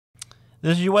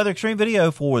This is your Weather Xtreme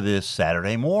video for this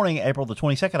Saturday morning, April the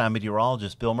 22nd. I'm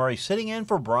meteorologist Bill Murray, sitting in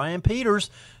for Brian Peters,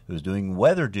 who's doing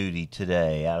weather duty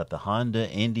today out at the Honda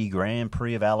Indy Grand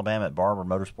Prix of Alabama at Barber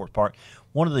Motorsports Park.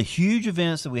 One of the huge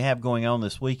events that we have going on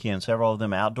this weekend, several of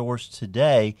them outdoors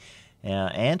today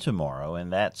and tomorrow,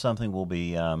 and that's something we'll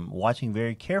be watching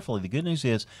very carefully. The good news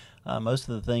is most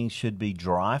of the things should be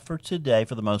dry for today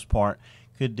for the most part.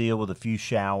 Could deal with a few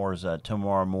showers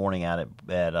tomorrow morning out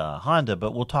at Honda,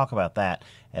 but we'll talk about that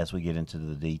as we get into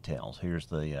the details. Here's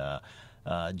the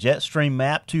jet stream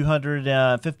map,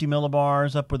 250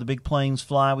 millibars up where the big planes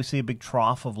fly. We see a big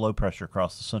trough of low pressure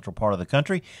across the central part of the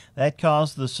country. That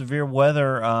caused the severe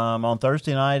weather on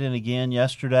Thursday night and again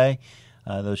yesterday.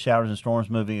 Those showers and storms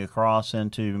moving across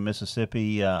into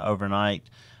Mississippi overnight.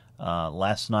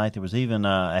 Last night there was even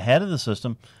ahead of the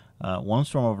system. One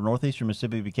storm over northeastern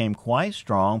Mississippi became quite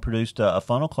strong, produced a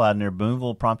funnel cloud near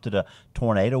Boonville, prompted a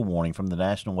tornado warning from the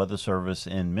National Weather Service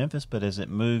in Memphis. But as it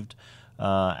moved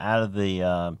out of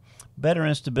the better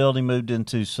instability, moved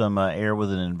into some air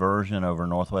with an inversion over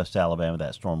northwest Alabama.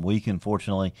 That storm weakened,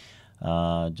 fortunately,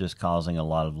 just causing a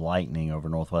lot of lightning over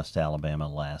northwest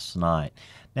Alabama last night.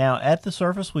 Now, at the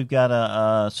surface, we've got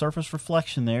a surface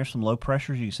reflection there, some low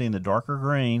pressures you can see in the darker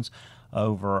greens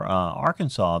over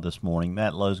Arkansas this morning.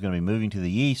 That low is going to be moving to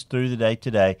the east through the day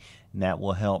today, and that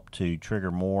will help to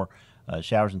trigger more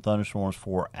showers and thunderstorms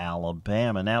for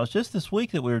Alabama. Now, it's just this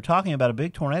week that we were talking about a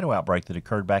big tornado outbreak that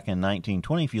occurred back in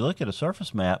 1920. If you look at a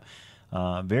surface map,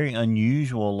 very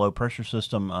unusual low pressure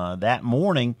system that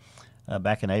morning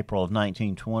back in April of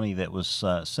 1920 that was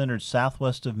centered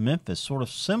southwest of Memphis, sort of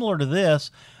similar to this,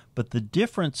 but the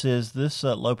difference is this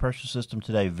low pressure system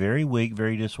today, very weak,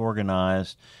 very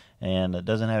disorganized, and it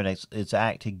doesn't have its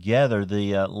act together.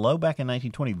 The low back in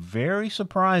 1920, very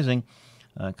surprising,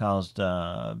 caused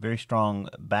very strong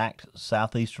backed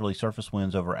southeasterly surface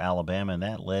winds over Alabama, and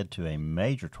that led to a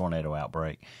major tornado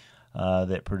outbreak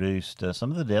that produced some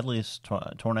of the deadliest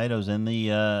tornadoes in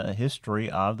the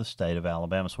history of the state of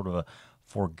Alabama, sort of a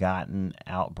forgotten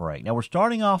outbreak. Now, we're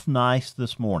starting off nice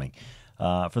this morning.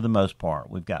 For the most part,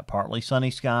 we've got partly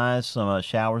sunny skies, some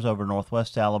showers over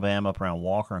northwest Alabama, up around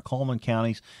Walker and Coleman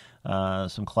counties,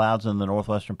 some clouds in the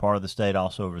northwestern part of the state,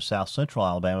 also over south central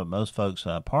Alabama. But most folks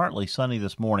partly sunny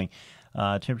this morning.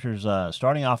 Temperatures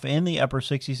starting off in the upper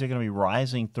 60s. They're going to be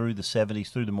rising through the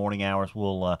 70s through the morning hours.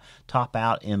 We'll top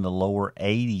out in the lower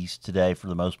 80s today for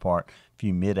the most part. A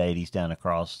few mid 80s down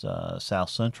across south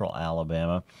central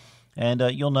Alabama. And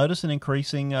you'll notice an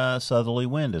increasing southerly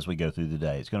wind as we go through the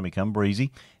day. It's going to become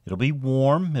breezy. It'll be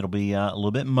warm. It'll be a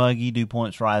little bit muggy. Dew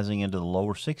points rising into the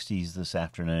lower 60s this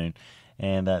afternoon.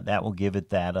 And that will give it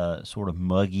that sort of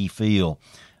muggy feel.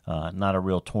 Not a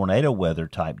real tornado weather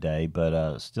type day,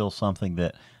 but still something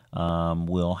that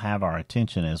will have our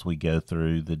attention as we go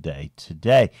through the day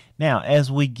today. Now,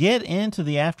 as we get into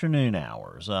the afternoon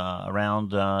hours,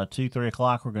 around 2, 3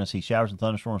 o'clock, we're going to see showers and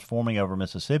thunderstorms forming over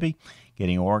Mississippi,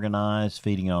 getting organized,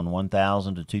 feeding on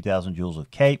 1,000 to 2,000 joules of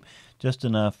CAPE. Just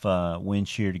enough wind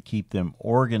shear to keep them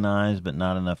organized, but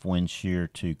not enough wind shear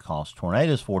to cause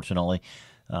tornadoes, fortunately.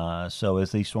 So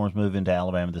as these storms move into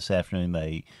Alabama this afternoon,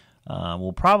 they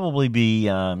will probably be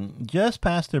just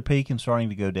past their peak and starting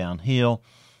to go downhill.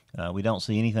 We don't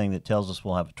see anything that tells us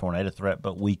we'll have a tornado threat,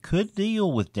 but we could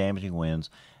deal with damaging winds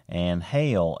and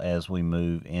hail as we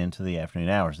move into the afternoon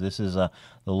hours. This is the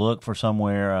look for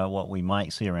somewhere what we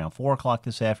might see around 4 o'clock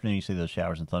this afternoon. You see those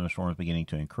showers and thunderstorms beginning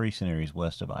to increase in areas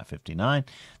west of I-59.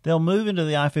 They'll move into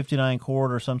the I-59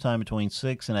 corridor sometime between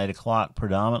 6 and 8 o'clock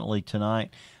predominantly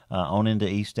tonight. On into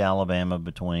East Alabama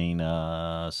between,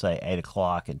 say, 8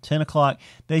 o'clock and 10 o'clock.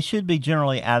 They should be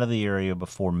generally out of the area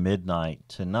before midnight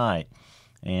tonight.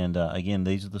 And, again,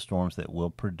 these are the storms that will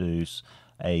produce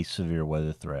a severe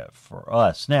weather threat for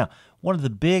us. Now, one of the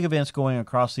big events going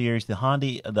across the area is the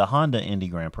Honda Indy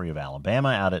Grand Prix of Alabama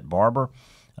out at Barber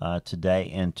today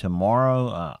and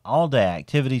tomorrow. All-day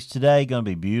activities today, going to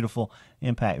be beautiful.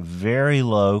 Impact very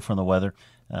low from the weather.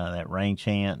 That rain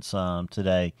chance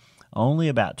today, only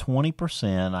about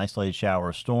 20%, isolated shower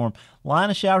or storm. Line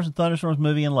of showers and thunderstorms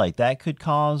moving in late. That could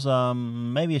cause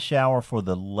maybe a shower for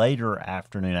the later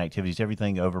afternoon activities.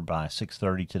 Everything over by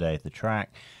 6:30 today at the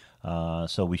track.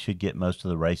 So we should get most of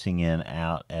the racing in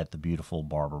out at the beautiful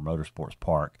Barber Motorsports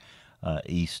Park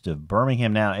east of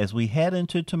Birmingham. Now, as we head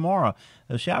into tomorrow,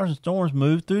 those showers and storms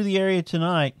move through the area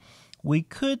tonight. We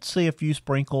could see a few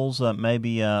sprinkles,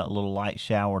 maybe a little light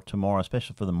shower tomorrow,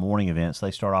 especially for the morning events.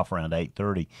 They start off around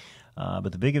 8:30.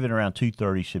 But the big event around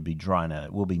 2:30 should be dry. Now,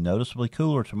 it will be noticeably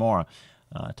cooler tomorrow,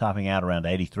 topping out around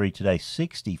 83 today,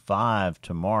 65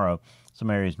 tomorrow.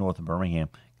 Some areas north of Birmingham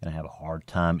going to have a hard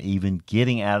time even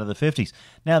getting out of the 50s.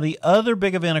 Now, the other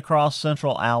big event across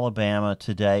central Alabama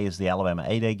today is the Alabama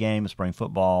A-Day game, a spring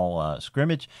football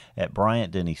scrimmage at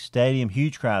Bryant-Denny Stadium.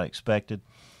 Huge crowd expected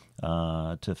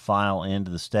to file into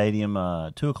the stadium.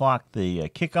 2 o'clock, the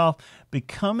kickoff.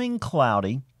 Becoming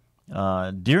cloudy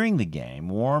during the game.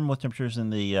 Warm with temperatures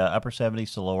in the upper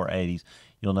 70s to lower 80s.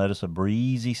 You'll notice a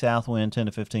breezy south wind, 10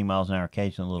 to 15 miles an hour,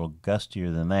 occasionally a little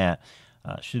gustier than that.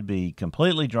 Should be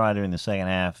completely dry during the second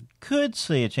half. Could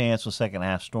see a chance of second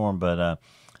half storm, but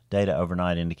data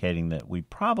overnight indicating that we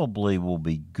probably will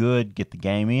be good. Get the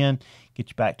game in, get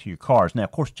you back to your cars. Now,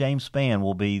 of course, James Spann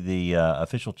will be the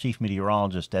official chief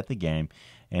meteorologist at the game,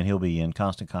 and he'll be in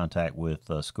constant contact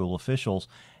with school officials.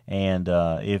 And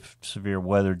if severe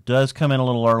weather does come in a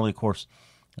little early, of course,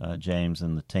 James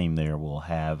and the team there will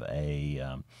have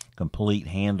a complete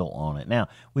handle on it. Now,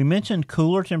 we mentioned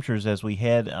cooler temperatures as we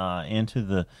head into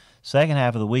the second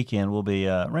half of the weekend. We'll be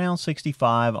around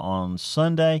 65 on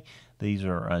Sunday. These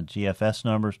are GFS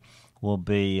numbers. Will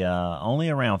be only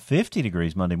around 50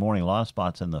 degrees Monday morning. A lot of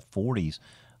spots in the 40s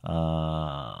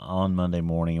on Monday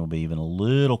morning. It will be even a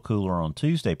little cooler on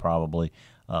Tuesday, probably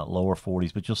lower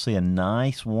 40s. But you'll see a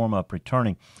nice warm-up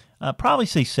returning. Probably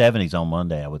see 70s on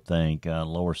Monday, I would think,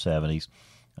 lower 70s.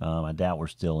 I doubt we're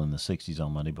still in the 60s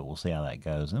on Monday, but we'll see how that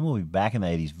goes. And then we'll be back in the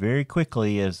 80s very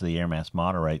quickly as the air mass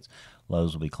moderates.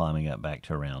 Lows will be climbing up back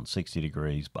to around 60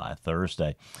 degrees by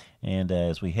Thursday. And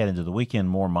as we head into the weekend,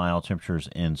 more mild temperatures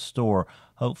in store.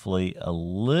 Hopefully a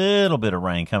little bit of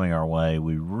rain coming our way.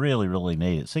 We really, really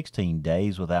need it. 16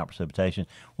 days without precipitation.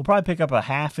 We'll probably pick up a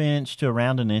half inch to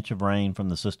around an inch of rain from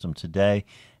the system today.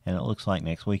 And it looks like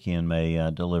next weekend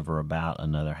may deliver about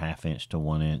another half inch to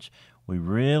 1 inch. We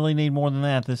really need more than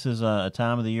that. This is a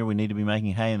time of the year we need to be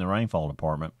making hay in the rainfall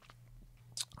department.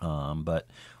 But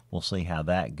we'll see how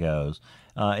that goes.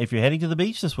 If you're heading to the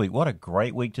beach this week, what a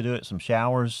great week to do it. Some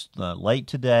showers late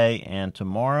today and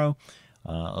tomorrow.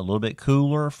 A little bit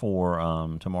cooler for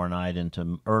tomorrow night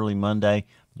into early Monday.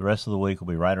 The rest of the week will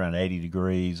be right around 80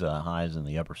 degrees, highs in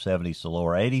the upper 70s to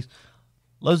lower 80s.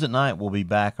 Lows at night will be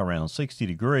back around 60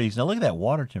 degrees. Now look at that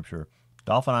water temperature.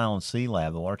 Dauphin Island Sea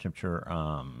Lab, the water temperature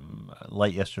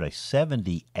late yesterday,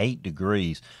 78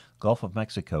 degrees. Gulf of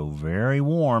Mexico, very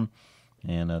warm.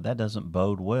 And that doesn't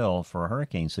bode well for a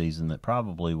hurricane season that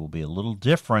probably will be a little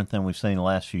different than we've seen the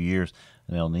last few years.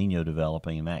 An El Nino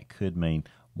developing, and that could mean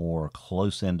more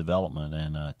close-in development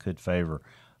and could favor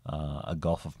a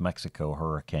Gulf of Mexico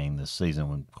hurricane this season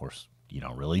when, of course, you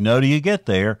don't really know till you get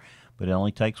there, but it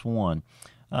only takes one.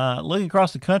 Looking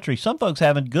across the country, some folks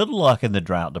having good luck in the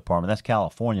drought department. That's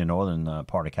California, northern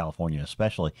part of California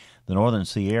especially. The Northern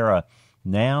Sierra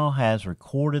now has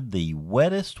recorded the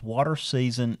wettest water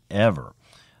season ever.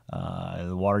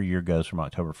 The water year goes from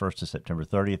October 1st to September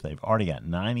 30th. They've already got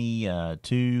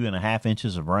 92.5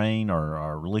 inches of rain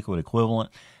or liquid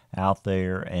equivalent out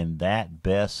there, and that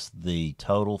bests the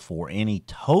total for any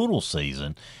total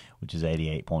season, which is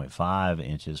 88.5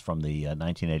 inches from the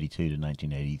 1982 to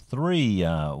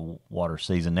 1983 water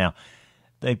season. Now,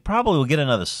 they probably will get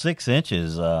another 6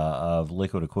 inches of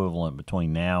liquid equivalent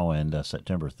between now and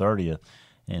September 30th,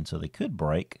 and so they could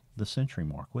break the century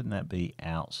mark. Wouldn't that be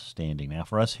outstanding? Now,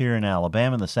 for us here in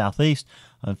Alabama, in the Southeast,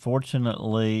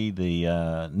 unfortunately,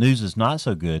 the news is not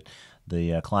so good.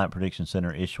 The Climate Prediction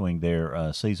Center issuing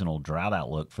their seasonal drought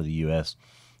outlook for the U.S.,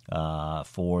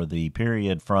 for the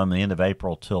period from the end of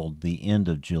April till the end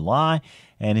of July.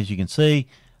 And as you can see,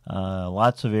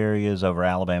 lots of areas over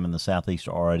Alabama and the Southeast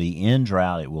are already in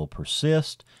drought. It will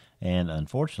persist. And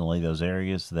unfortunately, those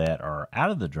areas that are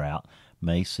out of the drought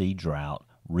may see drought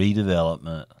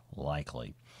redevelopment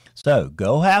likely. So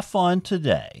go have fun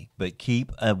today, but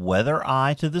keep a weather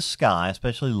eye to the sky,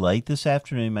 especially late this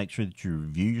afternoon. Make sure that you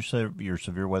review your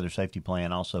severe weather safety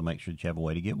plan. Also, make sure that you have a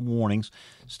way to get warnings.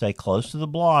 Stay close to the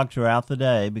blog throughout the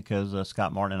day because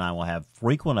Scott Martin and I will have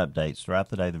frequent updates throughout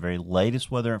the day, the very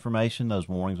latest weather information. Those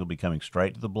warnings will be coming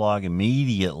straight to the blog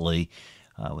immediately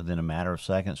within a matter of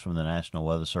seconds from the National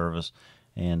Weather Service.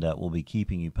 And we'll be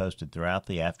keeping you posted throughout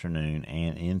the afternoon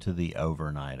and into the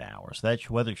overnight hours. That's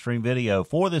your Weather Xtreme video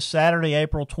for this Saturday,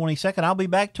 April 22nd. I'll be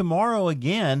back tomorrow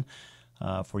again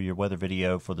for your weather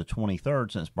video for the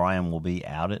 23rd, since Brian will be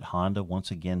out at Honda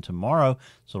once again tomorrow.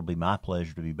 So it'll be my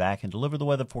pleasure to be back and deliver the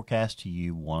weather forecast to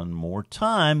you one more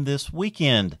time this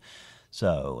weekend.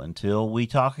 So until we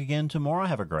talk again tomorrow,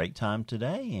 have a great time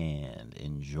today and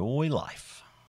enjoy life.